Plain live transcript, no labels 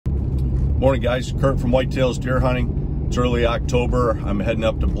Morning guys, Kurt from WhiteTAILS Deer Hunting. It's early October. I'm heading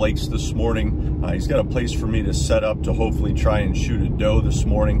up to Blake's this morning. He's got a place for me to set up to hopefully try and shoot a doe this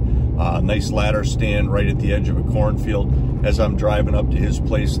morning. Nice ladder stand right at the edge of a cornfield. As I'm driving up to his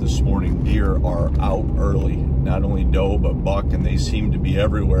place this morning, deer are out early. Not only doe, but buck, and they seem to be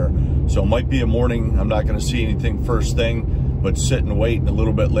everywhere. So it might be a morning I'm not gonna see anything first thing, but sit and wait, and a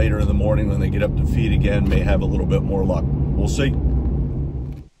little bit later in the morning when they get up to feed again, may have a little bit more luck. We'll see.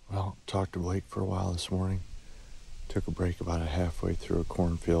 Well, talked to Blake for a while this morning. Took a break about halfway through a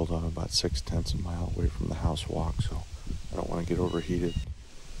cornfield on about 6/10 of a mile away from the house walk, so I don't want to get overheated.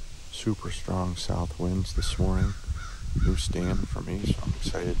 Super strong south winds this morning. New stand for me, so I'm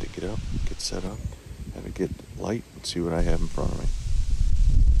excited to get up, get set up, have a good light, and see what I have in front of me.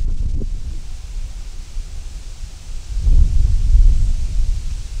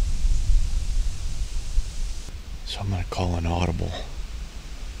 So I'm going to call an audible.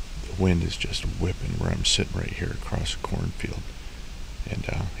 The wind is just whipping where I'm sitting right here across a cornfield, and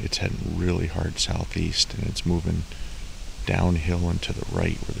it's heading really hard southeast, and it's moving downhill and to the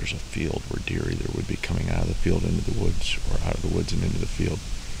right where there's a field where deer either would be coming out of the field into the woods or out of the woods and into the field.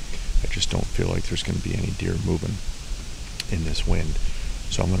 I just don't feel like there's going to be any deer moving in this wind,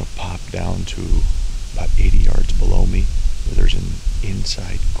 so I'm going to pop down to about 80 yards below me where there's an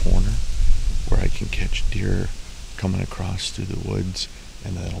inside corner where I can catch deer coming across through the woods,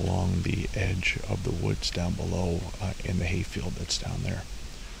 and then along the edge of the woods down below in the hayfield that's down there.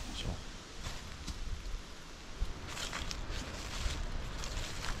 So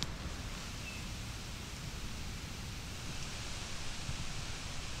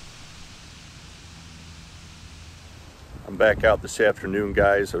I'm back out this afternoon,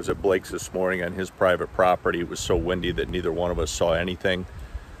 guys. I was at Blake's this morning on his private property. It was so windy that neither one of us saw anything.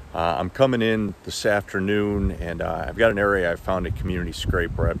 I'm coming in this afternoon, and I've got an area I found at Community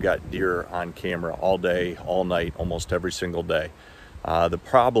Scrape where I've got deer on camera all day, all night, almost every single day. The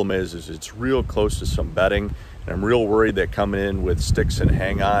problem is it's real close to some bedding, and I'm real worried that coming in with sticks and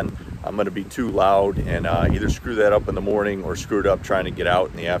hang on, I'm going to be too loud and either screw that up in the morning or screw it up trying to get out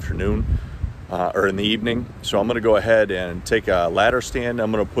in the afternoon or in the evening. So I'm going to go ahead and take a ladder stand.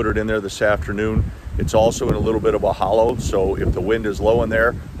 I'm going to put it in there this afternoon. It's also in a little bit of a hollow, so if the wind is low in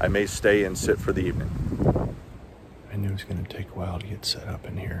there, I may stay and sit for the evening. I knew it was going to take a while to get set up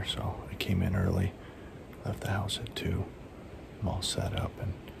in here, so I came in early, left the house at 2. I'm all set up,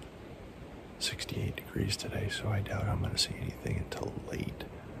 and 68 degrees today, so I doubt I'm going to see anything until late.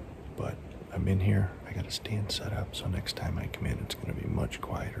 But I'm in here, I got a stand set up, so next time I come in, it's going to be much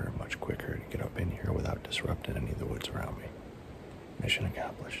quieter and much quicker to get up in here without disrupting any of the woods around me. Mission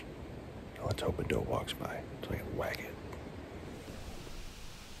accomplished. Let's hope a doe walks by so I can whack it.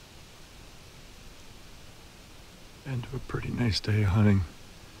 End of a pretty nice day of hunting.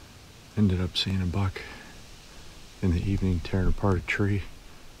 Ended up seeing a buck in the evening tearing apart a tree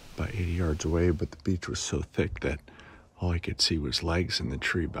about 80 yards away, but the beech was so thick that all I could see was legs in the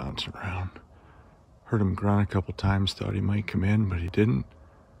tree bouncing around. Heard him grunt a couple times, thought he might come in, but he didn't.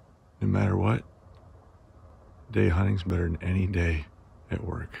 No matter what, day hunting's better than any day at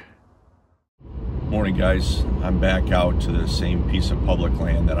work. Morning guys, I'm back out to the same piece of public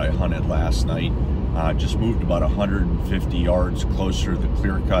land that I hunted last night. Just moved about 150 yards closer to the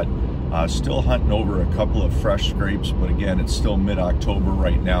clear cut. Still hunting over a couple of fresh scrapes, but again, it's still mid-October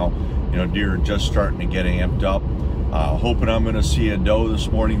right now. You know, deer are just starting to get amped up. Hoping I'm going to see a doe this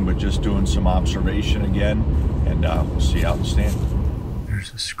morning, but just doing some observation again, and we'll see how it stands.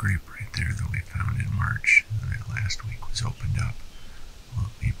 There's a scrape right there that we found in March that last week was opened up.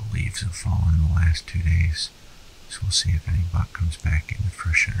 Maple leaves have fallen in the last 2 days, so we'll see if any buck comes back in to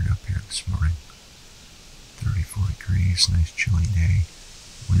freshen it up here this morning. 34 degrees, nice chilly day.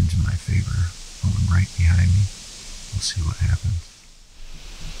 Wind's in my favor, blowing right behind me. We'll see what happens.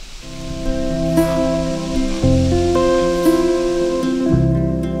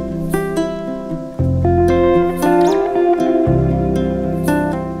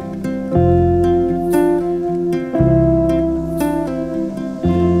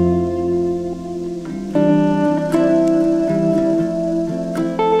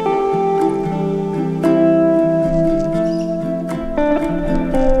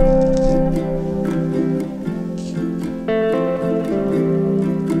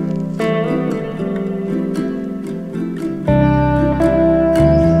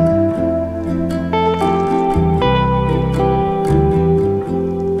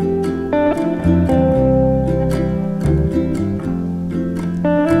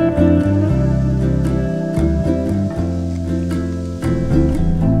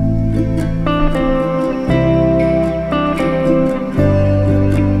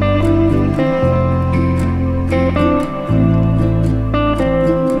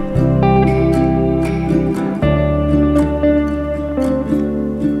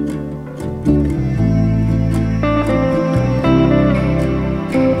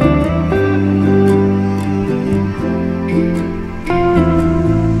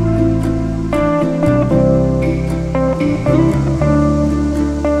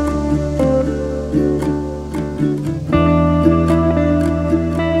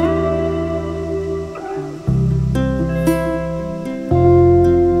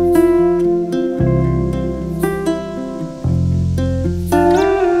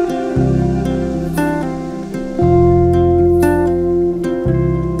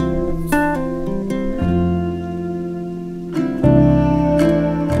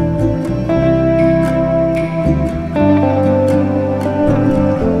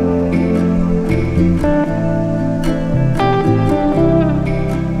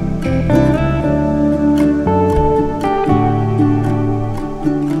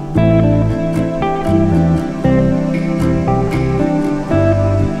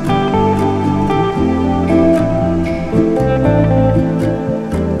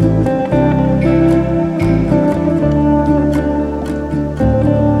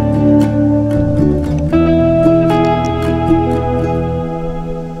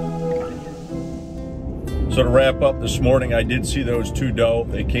 this morning, I did see those two doe.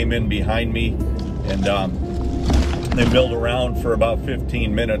 They came in behind me, and they milled around for about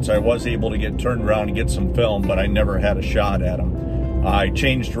 15 minutes. I was able to get turned around and get some film, but I never had a shot at them. I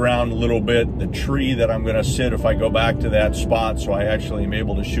changed around a little bit the tree that I'm gonna sit if I go back to that spot, so I actually am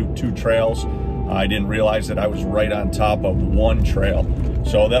able to shoot two trails. I didn't realize that I was right on top of one trail.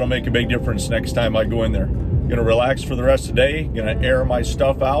 So that'll make a big difference next time I go in there. Gonna relax for the rest of the day, gonna air my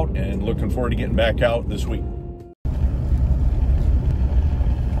stuff out, and looking forward to getting back out this week.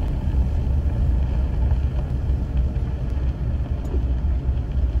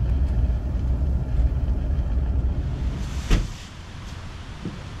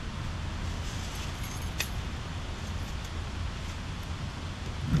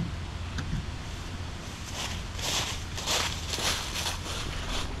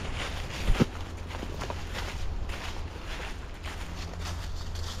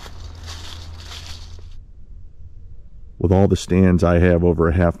 With all the stands I have over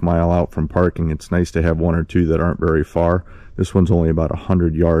a half mile out from parking, it's nice to have one or two that aren't very far. This one's only about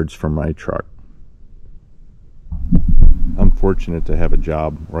 100 yards from my truck. I'm fortunate to have a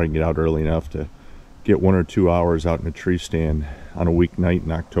job where I can get out early enough to get 1 or 2 hours out in a tree stand on a weeknight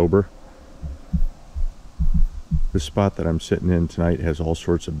in October. This spot that I'm sitting in tonight has all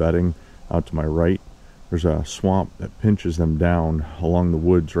sorts of bedding. Out to my right, there's a swamp that pinches them down along the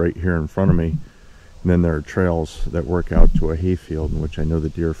woods right here in front of me. And then there are trails that work out to a hayfield in which I know the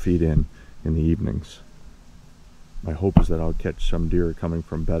deer feed in the evenings. My hope is that I'll catch some deer coming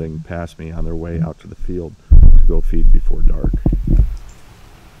from bedding past me on their way out to the field to go feed before dark.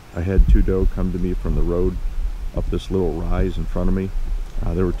 I had two doe come to me from the road up this little rise in front of me.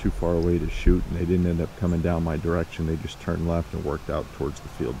 They were too far away to shoot, and they didn't end up coming down my direction. They just turned left and worked out towards the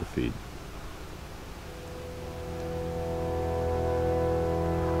field to feed.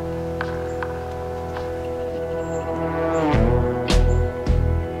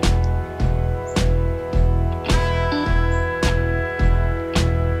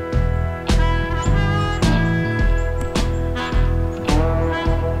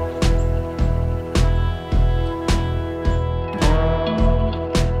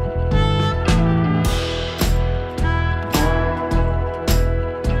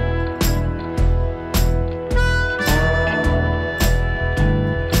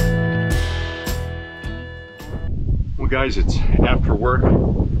 Guys, it's after work.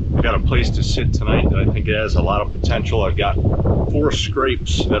 I got a place to sit tonight that I think has a lot of potential. I've got 4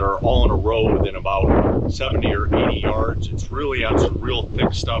 scrapes that are all in a row within about 70 or 80 yards. It's really on some real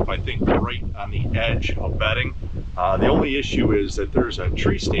thick stuff, I think right on the edge of bedding. The only issue is that there's a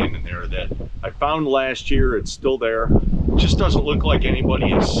tree stand in there that I found last year. It's still there. It just doesn't look like anybody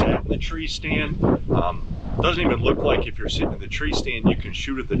has sat in the tree stand. Doesn't even look like if you're sitting in the tree stand you can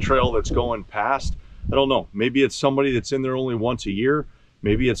shoot at the trail that's going past. I don't know, maybe it's somebody that's in there only once a year.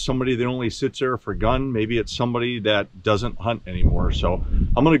 Maybe it's somebody that only sits there for gun. Maybe it's somebody that doesn't hunt anymore. So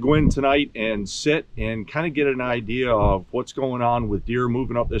I'm gonna go in tonight and sit and kind of get an idea of what's going on with deer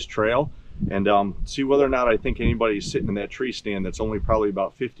moving up this trail, and see whether or not I think anybody's sitting in that tree stand that's only probably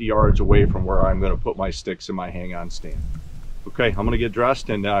about 50 yards away from where I'm gonna put my sticks in my hang-on stand. Okay, I'm gonna get dressed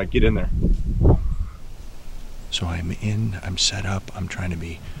and get in there. So I'm set up. I'm trying to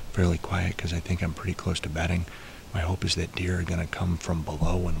be fairly quiet because I think I'm pretty close to bedding. My hope is that deer are going to come from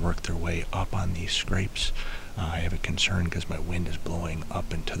below and work their way up on these scrapes. I have a concern because my wind is blowing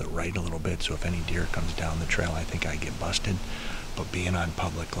up and to the right a little bit, so if any deer comes down the trail, I think I get busted. But being on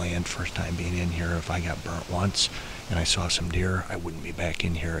public land, first time being in here, if I got burnt once and I saw some deer, I wouldn't be back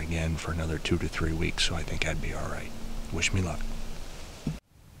in here again for another 2 to 3 weeks, so I think I'd be all right. Wish me luck.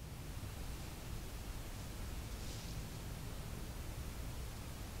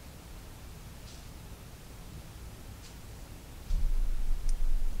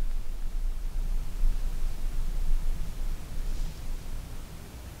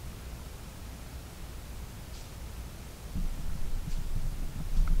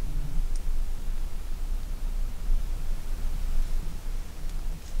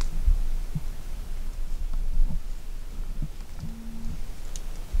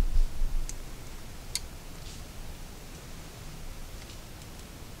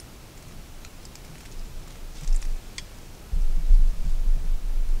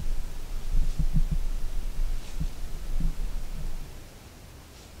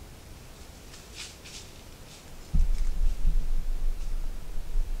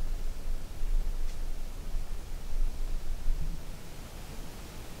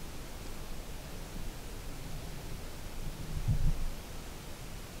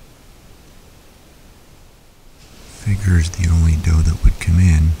 Figures the only doe that would come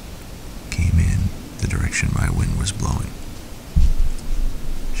in came in the direction my wind was blowing.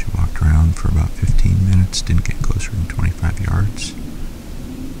 She walked around for about 15 minutes, didn't get closer than 25 yards.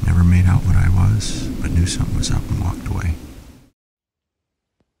 Never made out what I was, but knew something was up and walked away.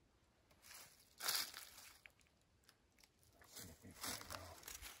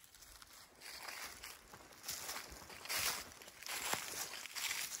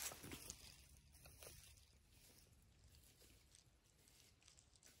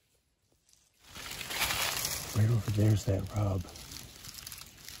 Right over there's that rub.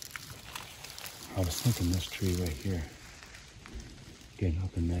 I was thinking this tree right here, getting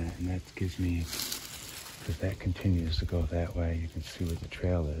up in that, and that gives me, because that continues to go that way, you can see where the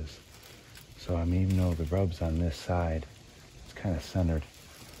trail is. So I mean, even though the rub's on this side, it's kind of centered.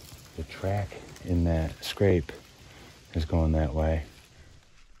 The track in that scrape is going that way.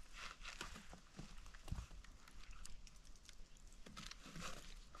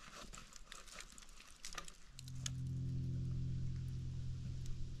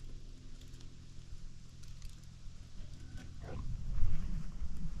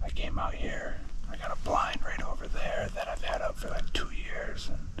 I came out here, I got a blind right over there that I've had up for like 2 years,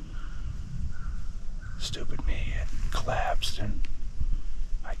 and stupid me, it collapsed, and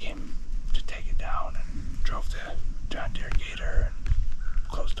I came to take it down and drove to John Deere Gator, and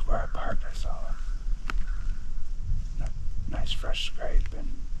close to where I parked I saw a nice fresh scrape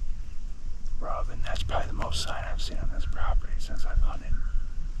and rub, and that's probably the most sign I've seen on this property since I've hunted.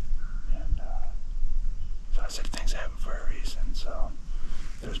 And so I said things happen for a reason, so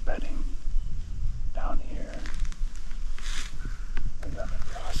there's bedding down here, and then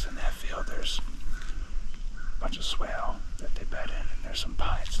across in that field there's a bunch of swale that they bed in, and there's some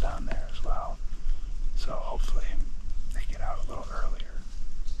pines down there as well. So hopefully they get out a little earlier.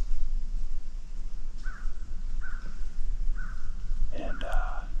 And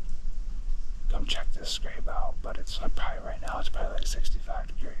come check this scrape out, but it's probably right now it's probably like 65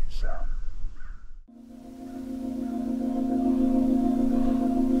 degrees, so.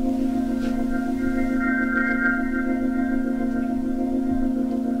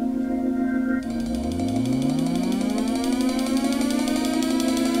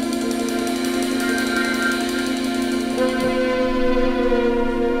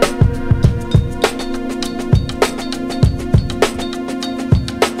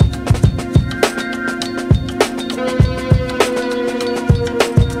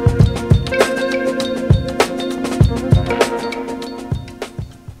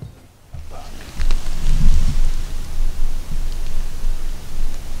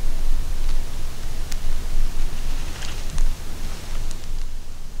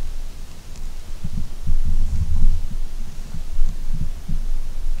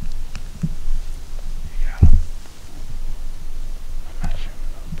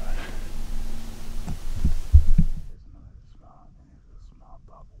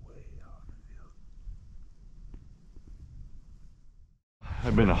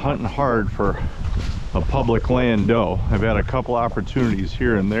 I've been hunting hard for a public land doe. I've had a couple opportunities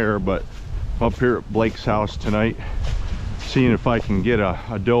here and there, but I'm up here at Blake's house tonight, seeing if I can get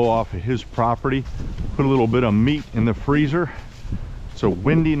a doe off of his property, put a little bit of meat in the freezer. It's a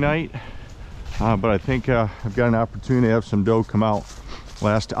windy night, but I think I've got an opportunity to have some doe come out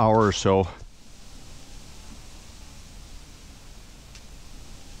last hour or so.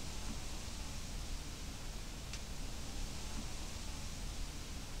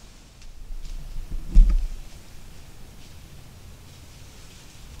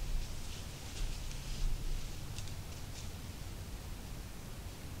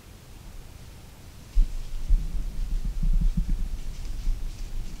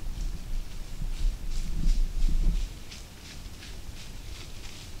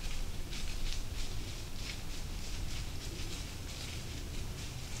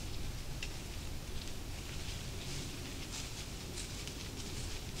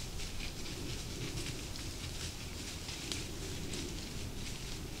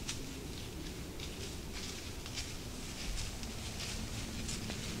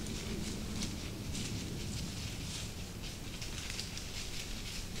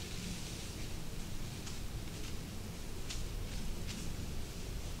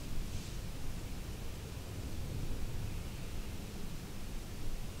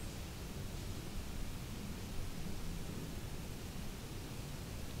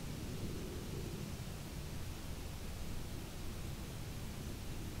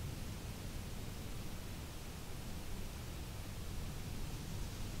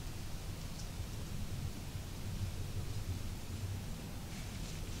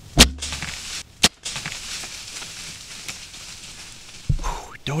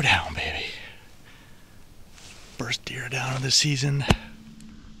 Doe down, baby. first deer down of the season.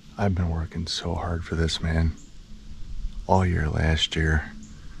 I've been working so hard for this, man. All year last year,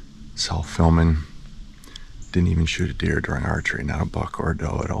 self-filming. Didn't even shoot a deer during archery, not a buck or a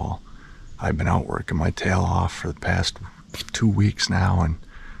doe at all. I've been out working my tail off for the past 2 weeks now, and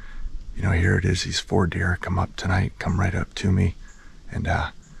you know, here it is, these 4 deer come up tonight, come right up to me, and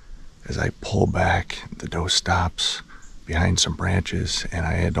as I pull back, the doe stops behind some branches, and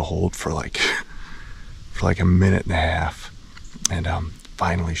I had to hold for like a minute and a half, and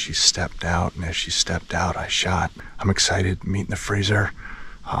finally she stepped out, and as she stepped out, I shot. I'm excited, meat in the freezer,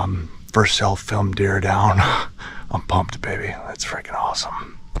 first self-filmed deer down. I'm pumped, baby. That's freaking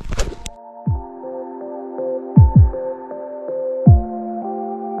awesome.